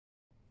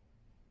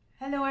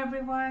Hello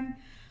everyone,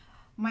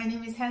 my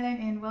name is Helen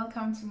and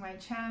welcome to my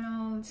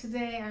channel.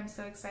 Today I'm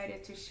so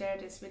excited to share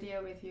this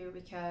video with you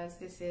because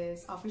this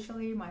is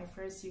officially my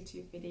first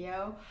YouTube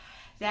video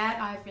that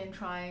I've been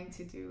trying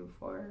to do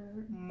for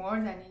more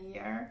than a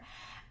year.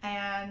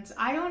 And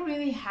I don't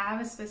really have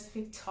a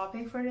specific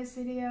topic for this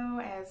video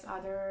as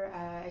other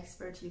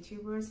expert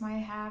YouTubers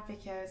might have,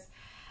 because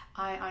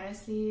I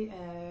honestly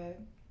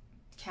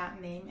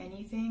can't name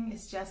anything.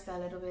 It's just a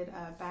little bit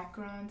of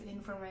background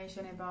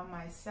information about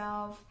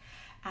myself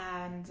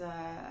and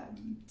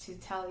to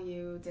tell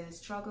you the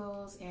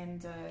struggles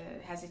and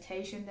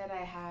hesitation that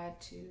I had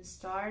to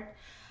start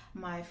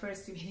my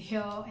first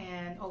video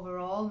and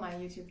overall my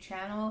YouTube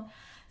channel.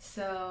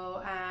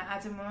 So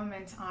at the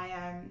moment I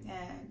am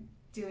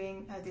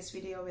doing this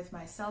video with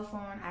my cell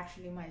phone,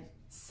 actually my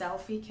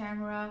selfie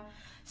camera.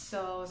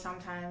 So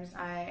sometimes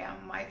I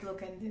might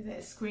look into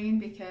the screen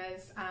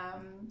because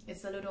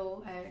it's a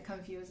little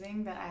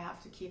confusing that I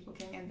have to keep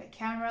looking in the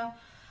camera.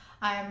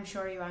 I'm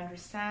sure you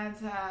understand.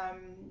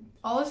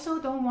 Also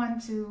don't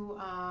want to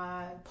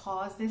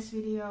pause this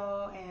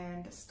video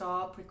and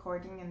stop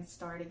recording and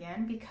start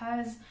again,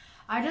 because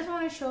I just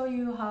want to show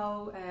you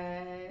how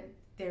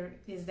there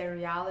is the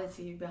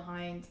reality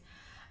behind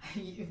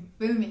you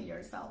filming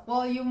yourself.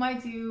 Well, you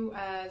might do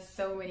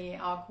so many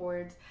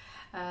awkward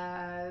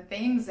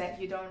things that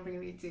you don't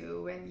really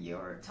do when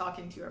you're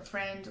talking to your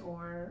friend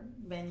or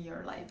when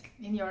you're like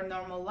in your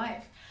normal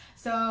life.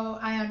 So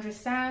I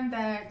understand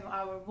that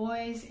our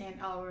voice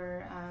and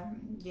our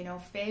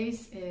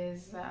face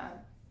is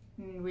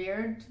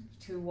weird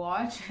to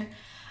watch.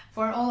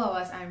 For all of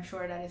us, I'm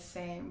sure that is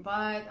same,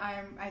 but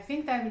I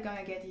think that we're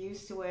gonna get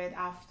used to it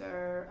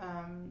after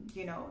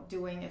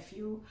doing a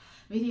few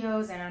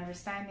videos and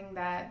understanding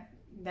that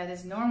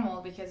is normal,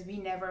 because we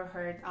never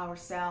heard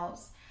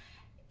ourselves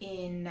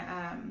in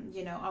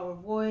our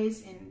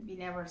voice, and we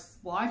never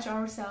watch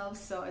ourselves,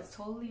 so it's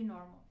totally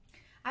normal.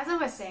 As I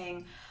was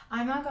saying,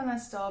 I'm not gonna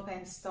stop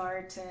and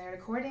start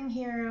recording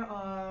here,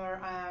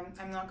 or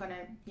I'm not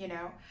gonna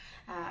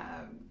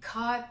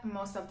cut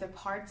most of the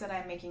parts that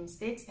I'm making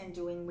mistakes and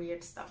doing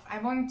weird stuff. I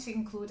want to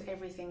include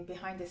everything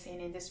behind the scene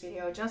in this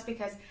video, just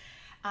because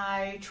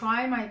I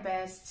try my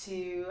best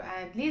to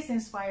at least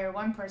inspire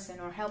one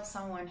person or help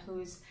someone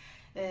who's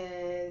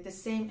the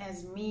same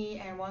as me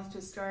and wants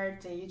to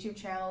start a YouTube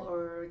channel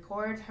or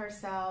record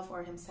herself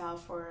or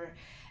himself for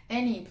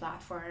any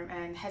platform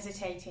and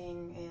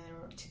hesitating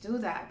to do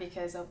that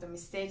because of the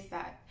mistakes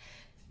that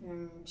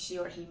she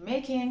or he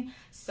making.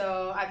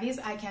 So at least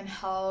I can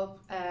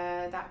help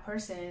that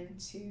person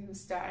to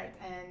start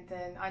and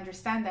then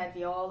understand that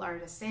we all are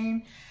the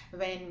same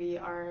when we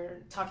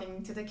are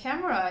talking to the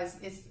cameras.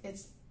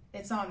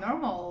 It's not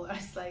normal.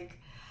 It's like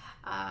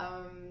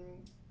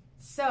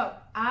so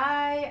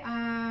I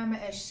am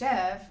a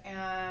chef,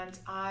 and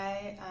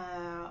I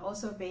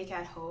also bake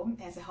at home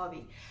as a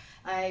hobby.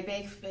 I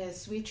bake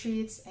sweet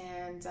treats,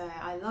 and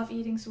I love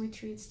eating sweet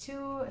treats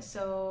too.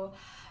 So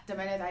the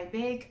minute I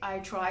bake, I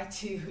try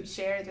to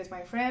share it with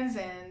my friends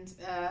and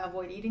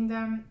avoid eating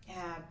them,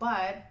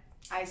 but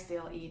I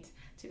still eat,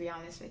 to be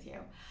honest with you.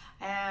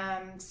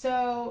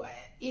 So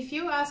if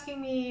you're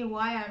asking me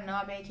why I'm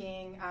not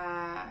baking,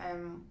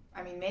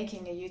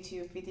 making a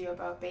YouTube video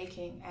about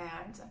baking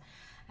and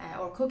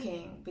or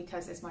cooking,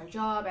 because it's my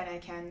job and I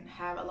can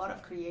have a lot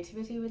of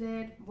creativity with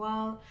it.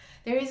 Well,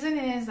 the reason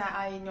is that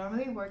I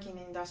normally work in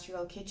an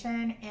industrial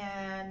kitchen,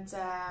 and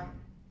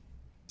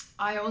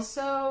I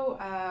also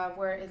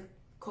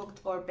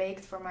cooked or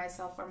baked for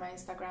myself for my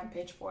Instagram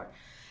page for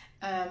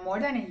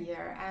more than a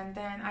year, and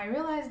then I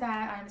realized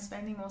that I'm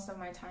spending most of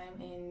my time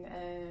in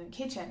a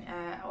kitchen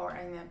or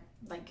in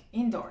a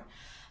indoor.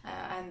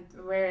 And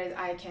where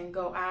I can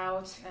go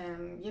out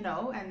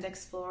and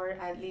explore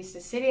at least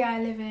the city I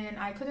live in.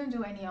 I couldn't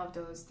do any of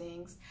those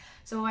things,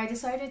 so I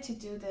decided to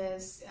do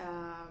this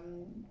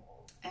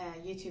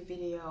YouTube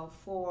video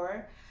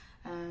for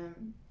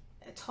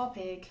a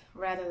topic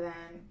rather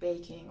than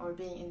baking or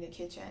being in the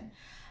kitchen.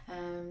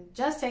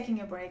 Just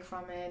taking a break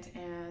from it,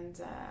 and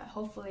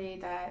hopefully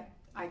that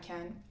I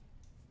can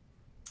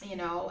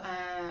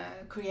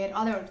create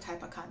other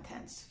type of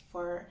contents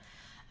for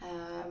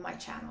my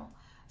channel.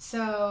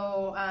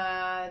 So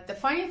the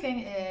funny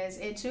thing is,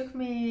 it took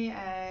me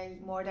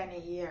more than a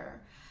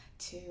year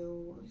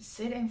to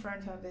sit in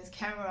front of this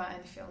camera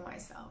and film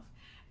myself.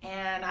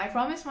 And I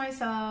promised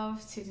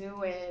myself to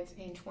do it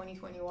in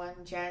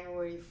 2021,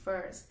 January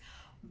 1st.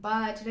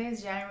 But today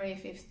is January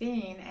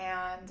 15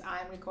 and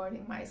I'm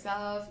recording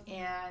myself,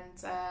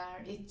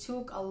 and it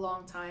took a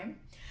long time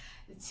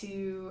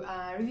to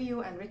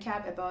review and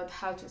recap about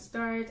how to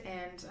start.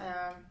 And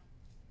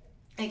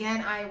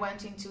again, I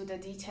went into the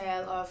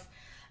detail of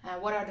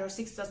what are those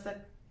 6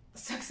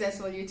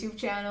 successful YouTube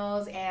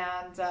channels,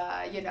 and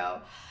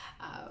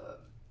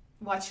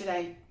what should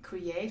I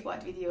create,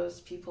 what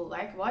videos people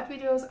like, what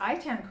videos I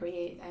can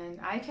create and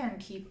I can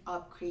keep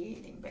up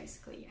creating,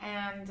 basically.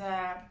 And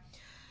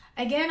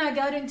again, I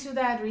got into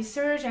that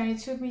research, and it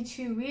took me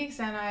 2 weeks,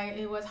 and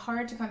it was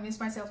hard to convince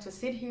myself to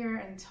sit here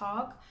and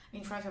talk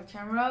in front of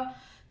camera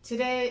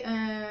Today,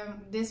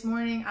 this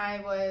morning,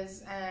 I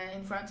was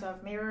in front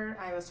of mirror.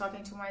 I was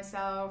talking to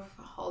myself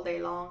all day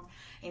long,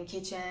 in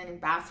kitchen, in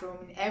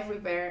bathroom,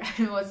 everywhere.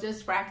 I was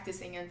just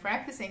practicing and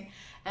practicing,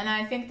 and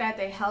I think that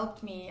they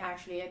helped me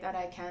actually, that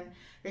I can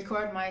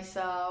record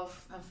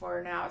myself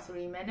for now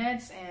 3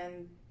 minutes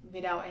and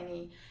without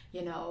any,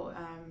 you know,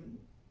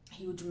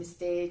 huge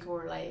mistake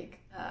or like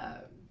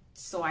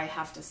so I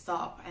have to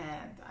stop.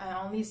 And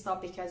I only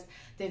stop because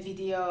the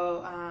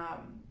video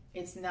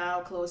it's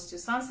now close to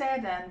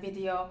sunset, and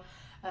video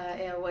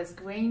it was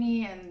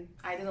grainy and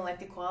I didn't like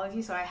the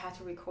quality, so I had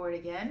to record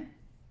again.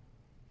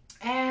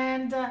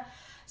 And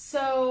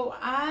so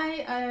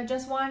I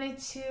just wanted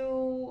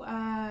to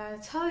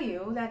tell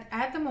you that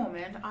at the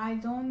moment I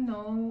don't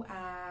know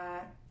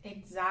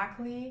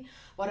exactly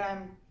what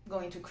I'm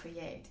going to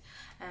create.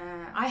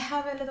 I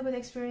have a little bit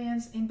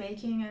experience in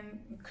baking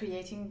and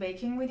creating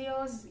baking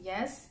videos,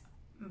 yes,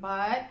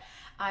 but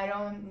I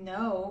don't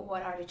know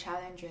what are the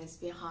challenges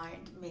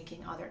behind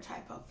making other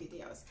type of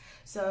videos.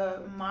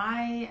 So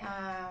my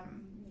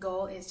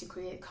goal is to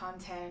create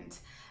content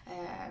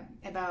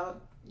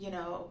about, you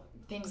know,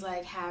 things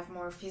like have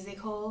more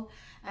physical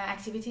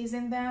activities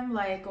in them,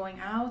 like going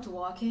out,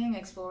 walking,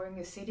 exploring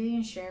the city,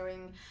 and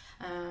sharing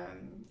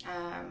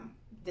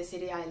the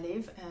city I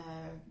live,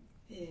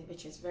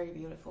 which is very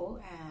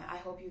beautiful. I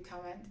hope you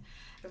come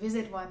and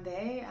visit one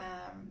day.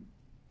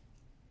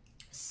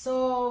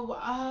 So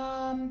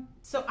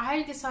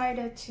I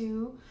decided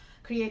to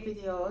create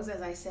videos,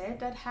 as I said,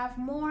 that have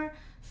more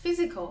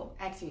physical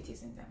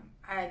activities in them.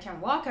 I can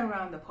walk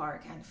around the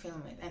park and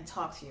film it and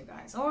talk to you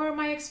guys, or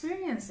my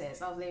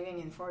experiences of living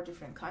in 4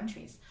 different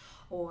countries,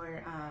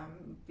 or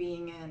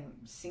being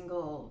a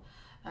single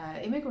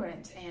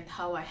immigrant and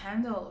how I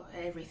handle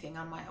everything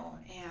on my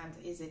own, and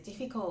is it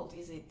difficult,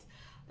 is it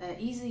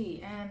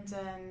easy, and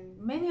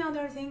many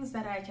other things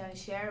that I can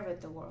share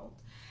with the world.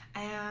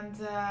 And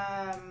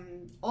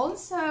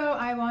also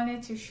I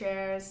wanted to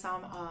share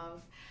some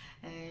of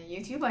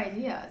YouTube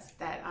ideas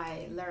that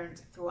I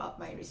learned throughout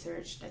my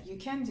research that you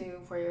can do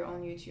for your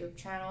own YouTube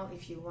channel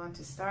if you want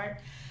to start.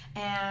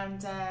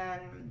 And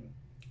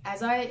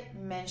as I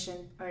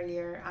mentioned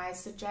earlier, I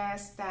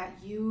suggest that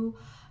you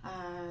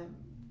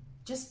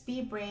just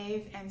be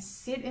brave and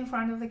sit in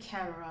front of the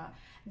camera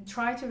and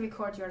try to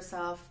record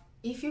yourself.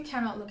 If you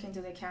cannot look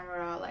into the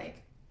camera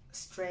like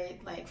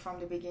straight, like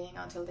from the beginning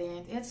until the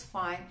end, it's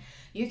fine.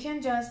 You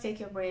can just take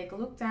a break,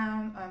 look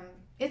down.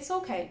 It's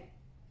okay.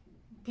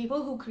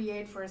 People who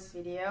create first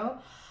video,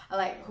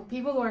 like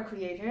people who are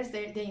creators,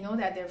 they know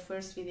that their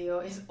first video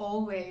is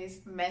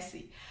always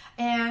messy.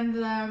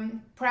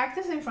 And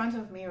practice in front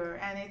of mirror,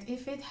 and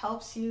if it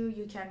helps you,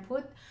 you can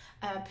put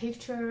a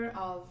picture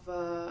of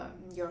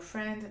your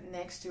friend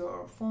next to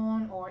your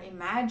phone, or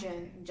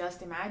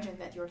just imagine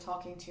that you're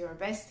talking to your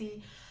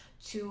bestie,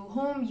 to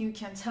whom you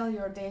can tell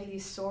your daily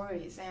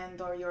stories and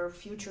or your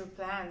future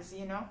plans,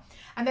 you know,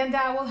 and then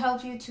that will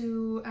help you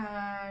to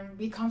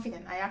be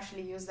confident. I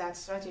actually use that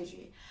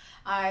strategy.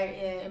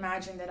 I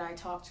imagine that I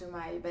talk to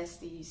my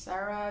bestie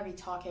Sarah. We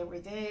talk every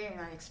day and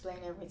I explain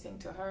everything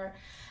to her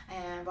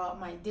and about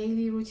my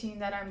daily routine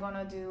that I'm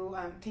gonna do,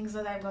 things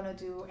that I'm gonna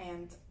do,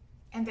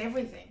 and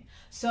everything.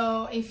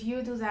 So if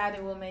you do that,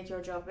 it will make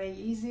your job way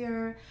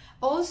easier.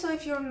 Also,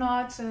 if you're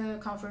not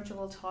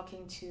comfortable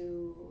talking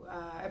to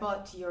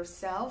about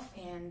yourself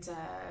and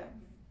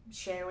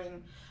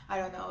sharing, I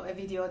don't know, a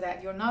video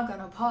that you're not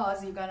gonna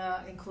pause, you're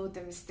gonna include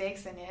the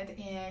mistakes in it,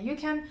 and you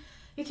can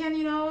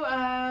you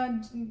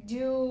know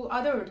do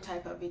other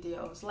type of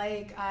videos.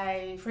 Like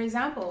for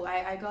example,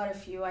 I got a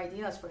few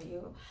ideas for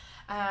you.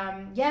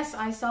 Yes,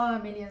 I saw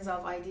millions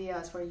of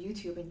ideas for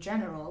YouTube in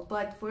general,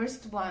 but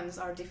first ones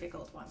are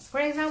difficult ones.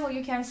 For example,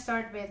 you can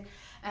start with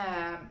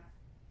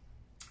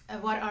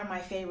what are my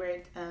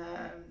favorite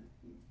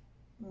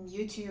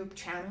YouTube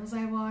channels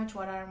I watch,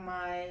 what are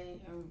my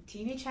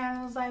TV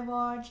channels I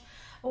watch,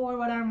 or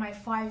what are my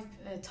 5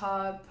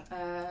 top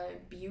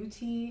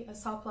beauty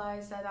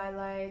supplies that I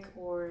like,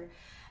 or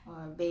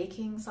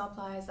baking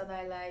supplies that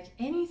I like.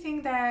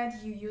 Anything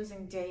that you use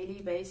in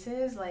daily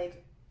basis,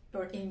 like,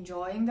 or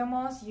enjoying the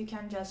most, you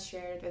can just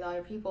share it with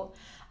other people.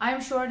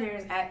 I'm sure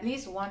there's at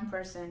least one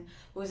person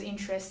who's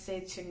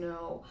interested to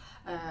know,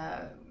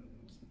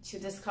 to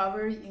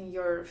discover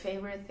your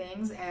favorite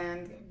things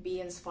and be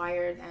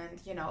inspired. And,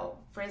 you know,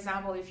 for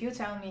example, if you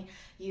tell me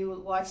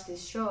you watch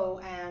this show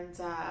and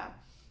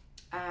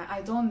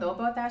I don't know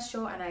about that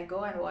show and I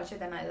go and watch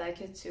it and I like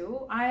it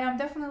too, I am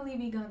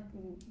definitely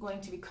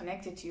going to be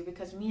connected to you,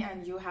 because me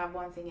and you have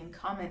one thing in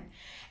common.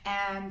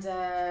 And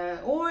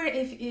or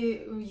if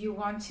you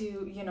want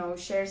to, you know,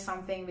 share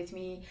something with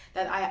me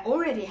that I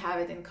already have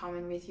it in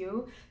common with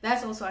you,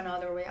 that's also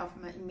another way of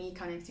me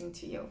connecting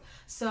to you.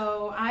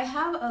 So I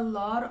have a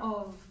lot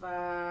of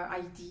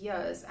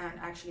ideas, and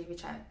actually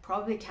which I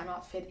probably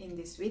cannot fit in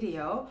this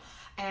video,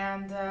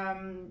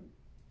 and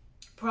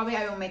probably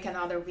I will make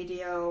another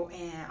video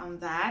on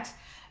that.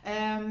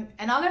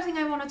 Another thing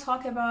I want to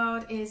talk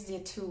about is the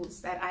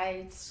tools that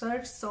I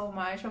searched so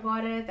much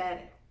about it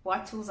that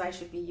what tools I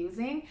should be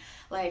using.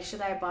 Like,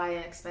 should I buy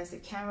an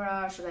expensive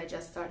camera? Should I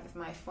just start with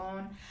my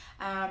phone?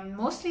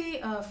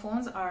 Mostly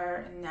phones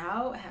are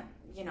now,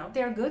 you know,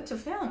 they're good to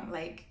film.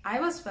 Like, I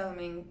was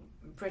filming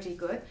pretty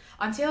good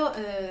until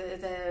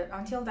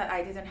until that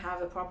I didn't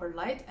have a proper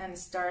light and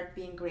start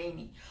being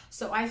grainy.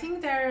 So I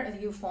think that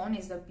your phone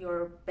is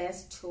your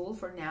best tool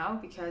for now,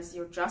 because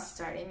you're just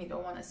starting. You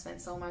don't want to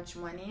spend so much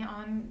money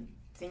on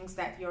things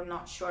that you're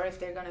not sure if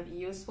they're going to be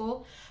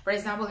useful. For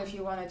example, if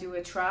you want to do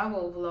a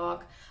travel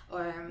vlog,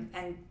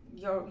 and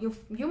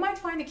you might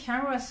find a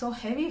camera so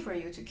heavy for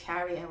you to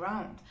carry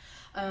around.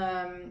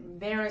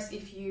 Whereas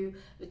if you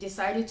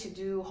decided to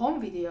do home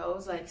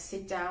videos, like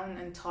sit down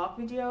and talk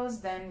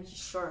videos, then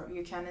sure,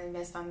 you can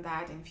invest on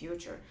that in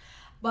future.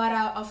 But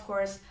of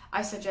course,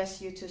 I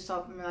suggest you to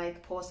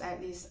post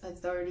at least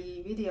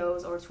 30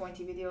 videos or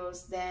 20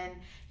 videos, then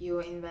you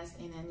invest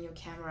in a new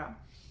camera.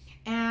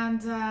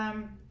 And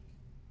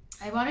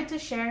I wanted to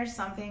share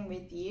something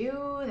with you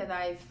that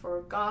I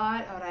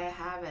forgot, or I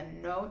have a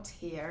note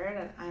here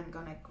that I'm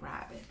gonna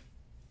grab it.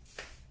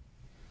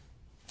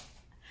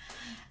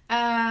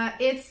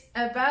 It's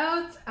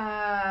about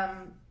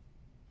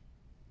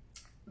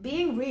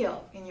being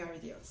real in your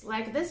videos,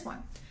 like this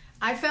one.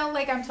 I felt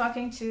like I'm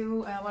talking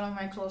to one of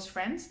my close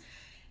friends,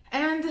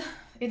 and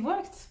it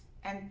worked.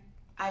 And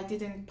I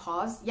didn't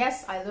pause.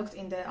 Yes, I looked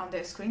on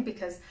the screen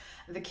because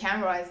the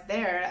camera is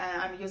there,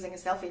 and I'm using a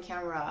selfie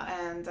camera,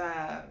 and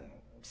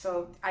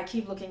so I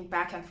keep looking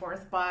back and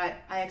forth. But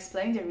I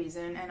explained the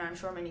reason, and I'm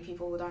sure many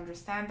people would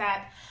understand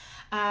that.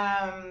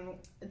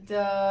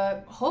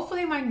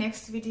 Hopefully my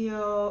next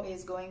video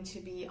is going to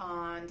be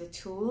on the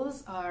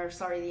tools,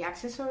 the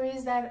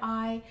accessories that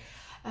I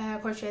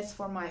purchased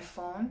for my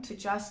phone, to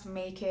just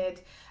make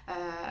it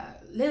a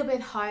little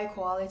bit high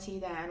quality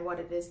than what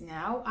it is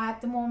now. At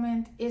the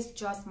moment, it's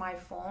just my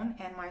phone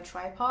and my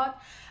tripod,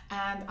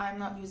 and I'm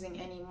not using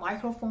any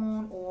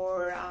microphone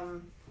or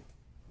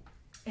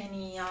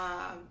any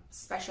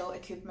special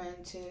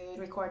equipment to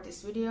record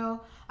this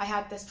video. I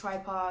have this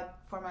tripod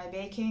for my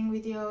baking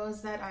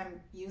videos that I'm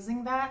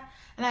using that,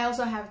 and I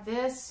also have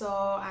this, so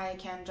I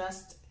can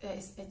just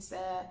it's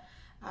a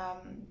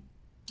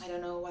I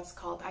don't know what's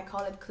called, I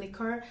call it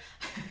clicker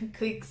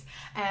clicks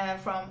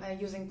from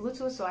using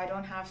Bluetooth, so I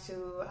don't have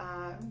to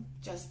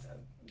just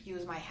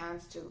use my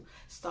hands to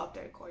stop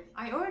the recording.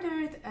 I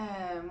ordered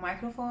a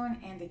microphone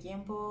and a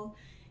gimbal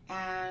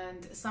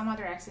and some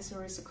other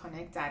accessories to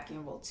connect that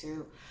gimbal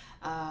to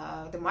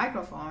the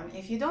microphone.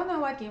 If you don't know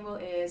what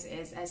gimbal is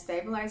a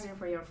stabilizer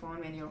for your phone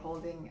when you're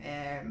holding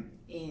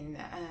in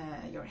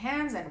your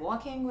hands and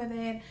walking with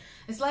it.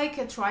 It's like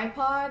a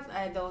tripod,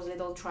 those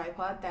little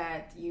tripod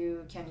that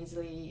you can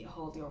easily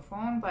hold your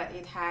phone, but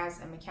it has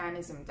a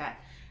mechanism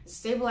that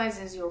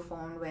stabilizes your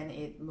phone when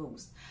it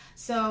moves.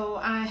 So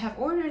I have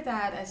ordered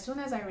that as soon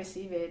as I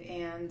receive it,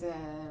 and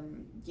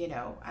you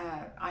know,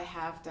 I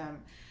have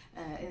them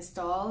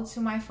installed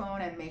to my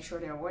phone and make sure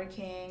they're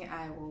working.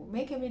 I will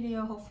make a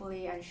video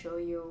hopefully and show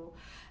you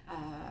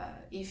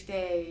if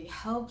they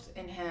helped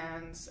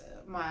enhance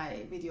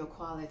my video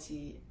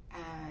quality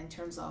in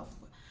terms of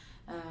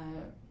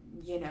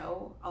you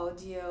know,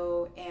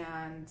 audio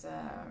and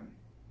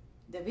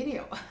the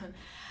video.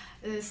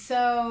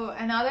 So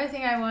another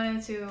thing I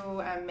wanted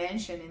to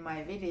mention in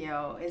my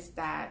video is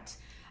that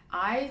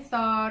I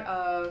thought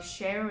of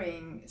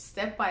sharing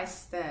step by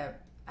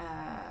step,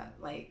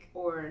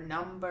 or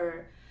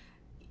number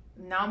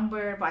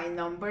by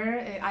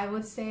number, I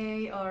would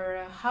say,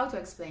 or how to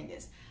explain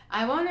this.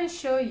 I want to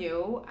show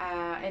you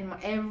in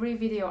every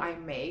video I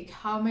make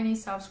how many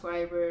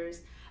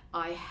subscribers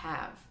I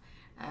have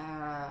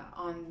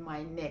on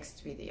my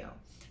next video.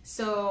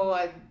 So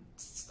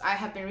I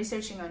have been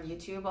researching on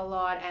YouTube a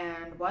lot,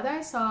 and what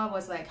I saw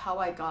was like how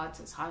I got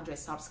to 100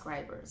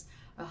 subscribers,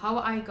 how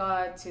I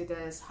got to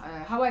this,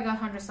 how I got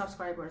 100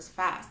 subscribers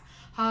fast,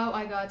 how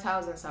I got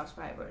 1,000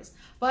 subscribers.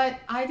 But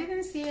I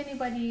didn't see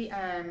anybody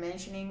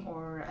mentioning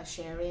or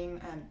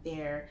sharing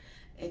their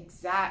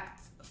exact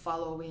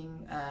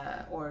following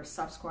or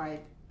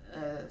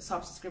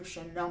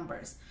subscription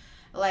numbers.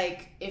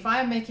 Like if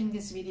I'm making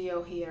this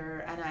video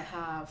here and I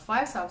have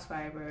 5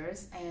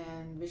 subscribers,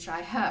 and which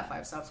I have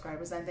 5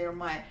 subscribers, and they're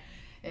my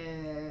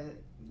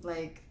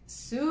like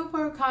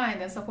super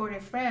kind and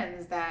supportive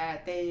friends,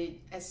 that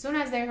they, as soon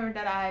as they heard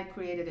that I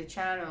created a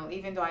channel,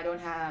 even though I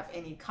don't have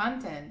any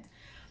content,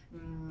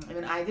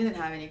 even I didn't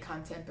have any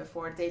content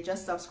before, they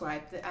just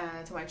subscribed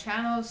to my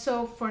channel.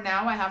 So for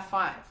now I have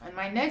 5, and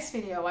my next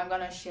video I'm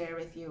gonna share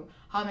with you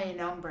how many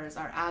numbers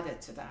are added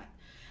to that,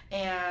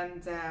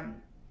 and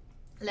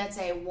let's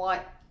say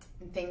what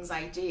things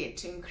I did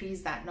to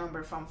increase that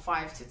number from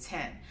 5 to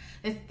 10.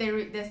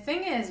 The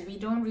thing is, we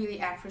don't really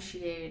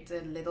appreciate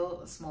the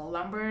little small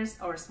numbers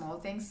or small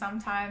things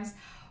sometimes,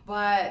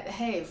 but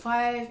hey,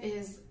 5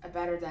 is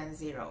better than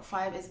 0,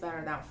 5 is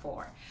better than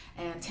 4,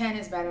 and 10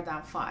 is better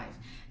than 5.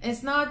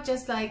 It's not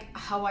just like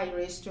how I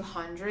reached to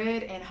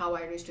 100 and how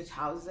I reached to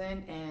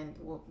 1,000 and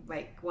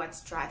like what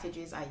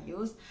strategies I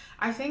used.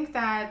 I think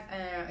that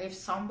if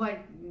somebody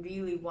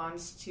really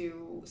wants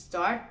to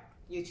start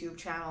YouTube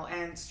channel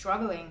and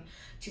struggling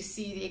to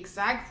see the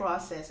exact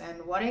process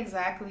and what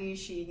exactly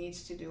she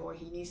needs to do or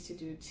he needs to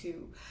do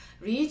to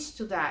reach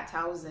to that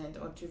 1,000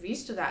 or to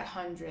reach to that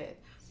 100.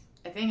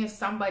 I think if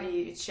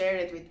somebody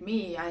shared it with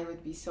me, I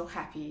would be so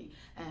happy,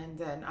 and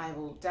then I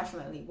will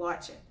definitely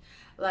watch it.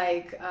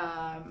 Like,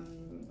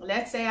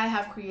 let's say I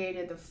have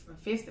created the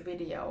 5th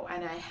video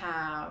and I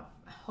have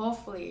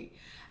hopefully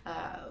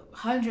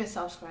 100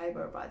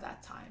 subscribers by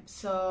that time.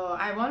 So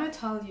I want to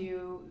tell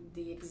you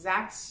the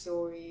exact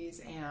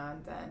stories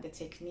and the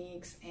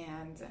techniques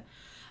and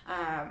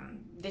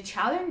the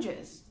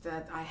challenges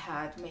that I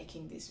had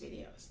making these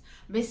videos.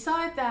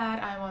 Beside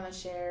that, I want to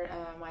share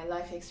my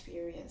life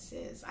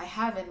experiences. I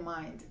have in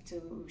mind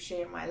to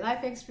share my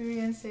life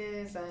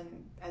experiences,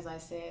 and as I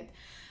said,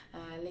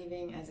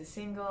 living as a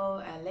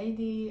single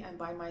lady and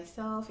by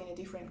myself in a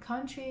different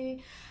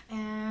country,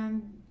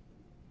 and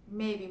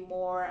maybe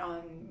more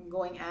on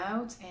going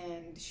out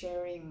and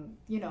sharing,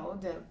 you know,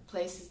 the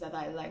places that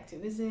I like to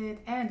visit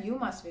and you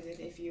must visit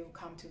if you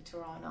come to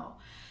Toronto.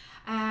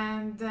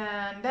 And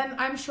then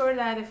I'm sure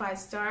that if I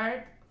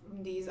start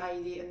these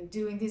ideas and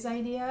doing these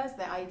ideas,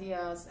 the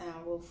ideas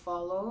will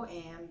follow,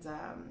 and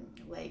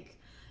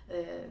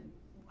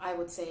I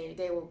would say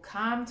they will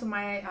come to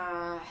my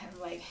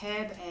like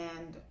head,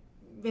 and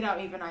without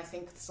even I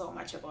think so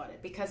much about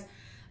it, because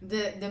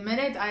the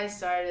minute I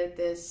started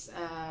this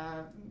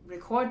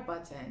record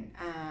button,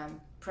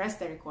 press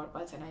the record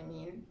button, I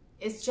mean,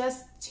 it's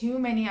just too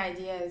many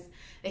ideas.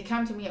 They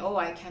come to me, oh,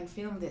 I can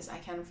film this, I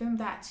can film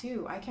that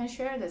too, I can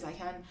share this, I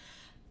can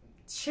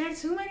share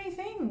too many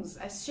things.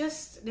 It's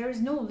just,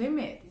 there's no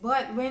limit.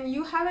 But when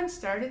you haven't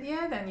started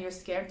yet and you're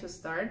scared to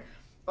start,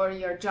 or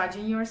you're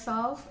judging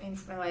yourself in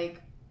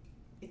like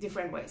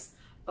different ways.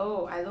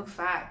 Oh, I look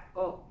fat.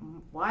 Oh,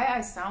 why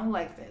I sound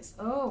like this.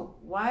 Oh,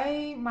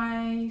 why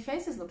my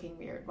face is looking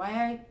weird. Why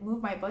I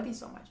move my body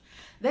so much.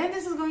 Then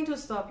this is going to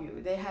stop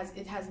you.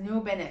 It has no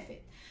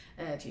benefit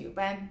to you.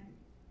 But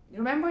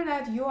remember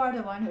that you are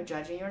the one who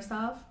judging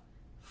yourself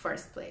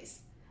first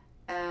place.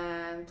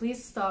 And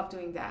please stop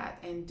doing that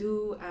and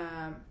do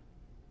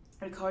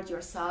record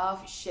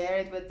yourself, share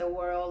it with the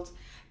world,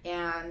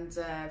 and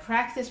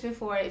practice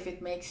before if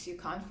it makes you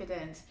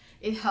confident.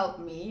 It helped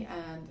me,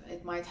 and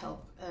it might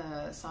help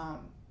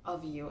some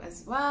of you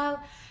as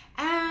well.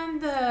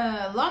 And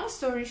long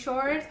story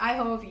short, I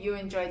hope you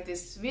enjoyed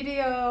this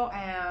video,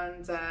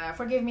 and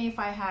forgive me if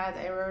I had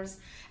errors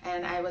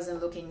and I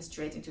wasn't looking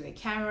straight into the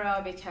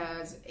camera,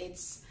 because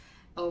it's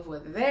over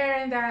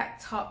there in that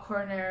top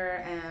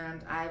corner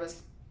and I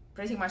was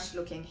pretty much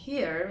looking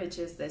here, which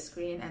is the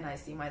screen, and I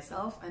see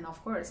myself, and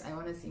of course I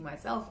want to see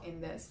myself in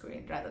the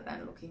screen rather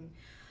than looking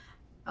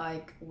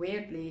like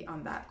weirdly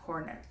on that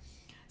corner.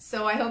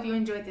 So I hope you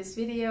enjoyed this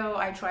video.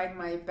 I tried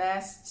my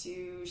best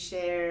to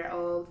share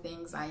all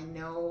things I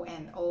know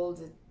and all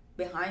the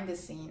behind the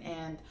scene,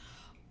 and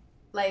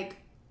like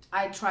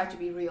I tried to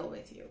be real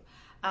with you.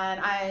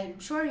 And I'm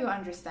sure you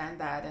understand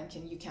that,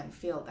 and you can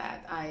feel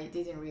that. I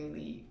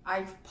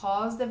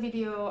paused the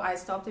video, I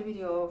stopped the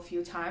video a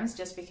few times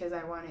just because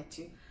I wanted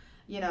to,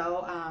 you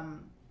know,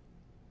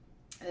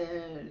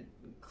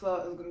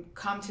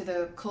 come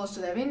to close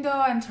to the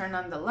window and turn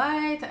on the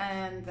light,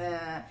 and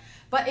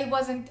but it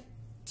wasn't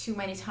too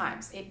many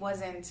times. It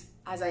wasn't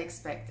as I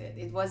expected.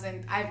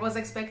 I was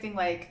expecting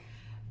like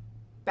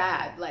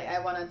bad, like I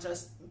want to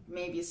just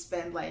maybe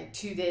spend like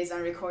 2 days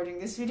on recording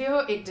this video.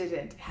 It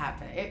didn't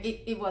happen.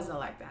 It wasn't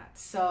like that.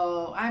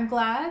 So I'm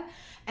glad,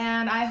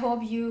 and I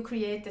hope you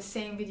create the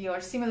same video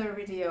or similar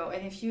video,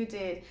 and if you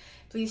did,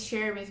 please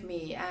share with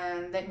me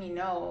and let me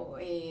know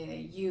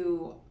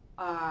you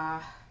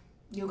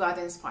got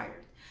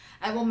inspired.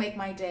 It will make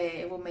my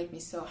day. It will make me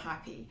so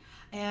happy.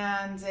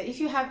 And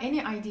if you have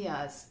any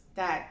ideas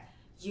that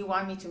you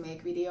want me to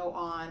make video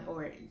on,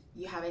 or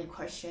you have any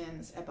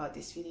questions about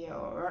this video,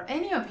 or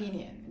any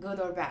opinion, good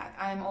or bad,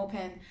 I'm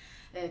open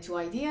to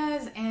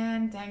ideas.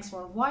 And thanks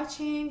for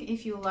watching.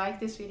 If you like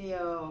this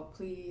video,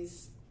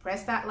 please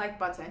press that like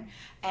button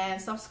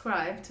and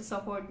subscribe to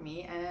support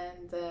me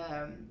and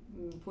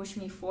push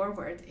me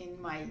forward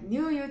in my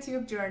new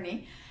YouTube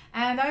journey.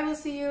 And I will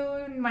see you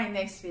in my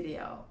next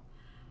video.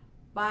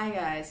 Bye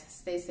guys,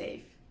 stay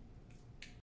safe.